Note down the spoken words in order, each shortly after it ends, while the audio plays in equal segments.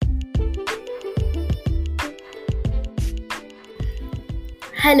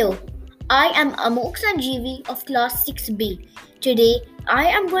Hello, I am Amok Sanjeevi of class 6B. Today, I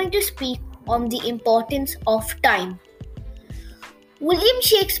am going to speak on the importance of time. William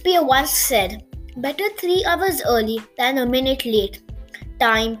Shakespeare once said, "Better 3 hours early than a minute late."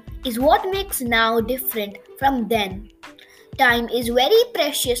 Time is what makes now different from then. Time is very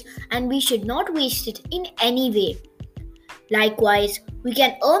precious and we should not waste it in any way. Likewise, we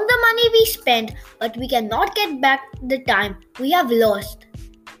can earn the money we spend, but we cannot get back the time we have lost.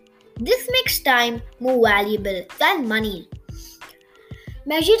 This makes time more valuable than money.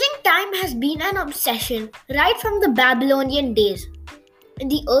 Measuring time has been an obsession right from the Babylonian days. In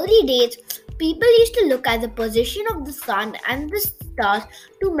the early days, people used to look at the position of the sun and the stars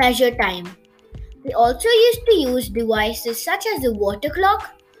to measure time. They also used to use devices such as the water clock,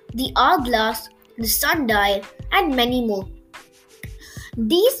 the hourglass, the sundial, and many more.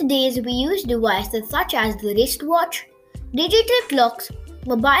 These days, we use devices such as the wristwatch, digital clocks,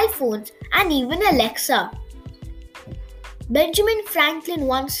 mobile phones, and even Alexa. Benjamin Franklin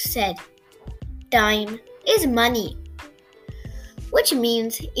once said, "Time is money," which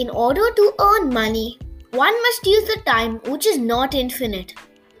means in order to earn money, one must use the time which is not infinite.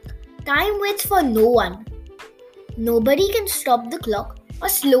 Time waits for no one. Nobody can stop the clock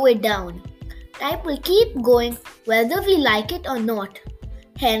or slow it down. Time will keep going whether we like it or not.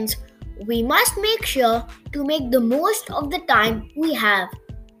 Hence, we must make sure to make the most of the time we have.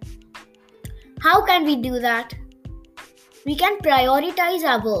 How can we do that? We can prioritize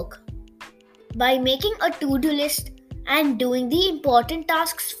our work by making a to-do list and doing the important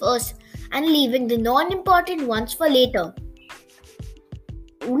tasks first and leaving the non-important ones for later.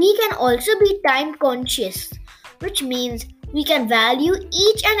 We can also be time conscious, which means we can value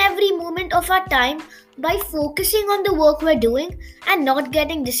each and every moment of our time by focusing on the work we're doing and not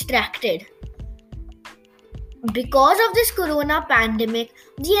getting distracted. Because of this corona pandemic,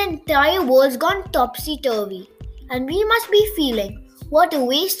 the entire world's gone topsy-turvy, and we must be feeling what a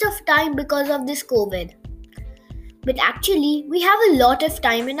waste of time because of this COVID. But actually, we have a lot of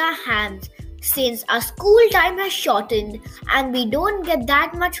time in our hands since our school time has shortened and we don't get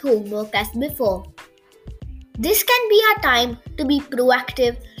that much homework as before. This can be our time to be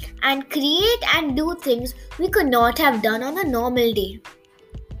proactive and create and do things we could not have done on a normal day.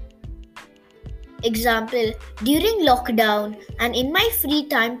 Example, during lockdown and in my free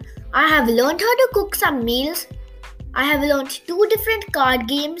time, I have learned how to cook some meals. I have learned 2 different card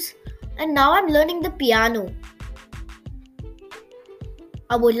games and now I'm learning the piano.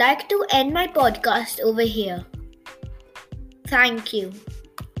 I would like to end my podcast over here. Thank you.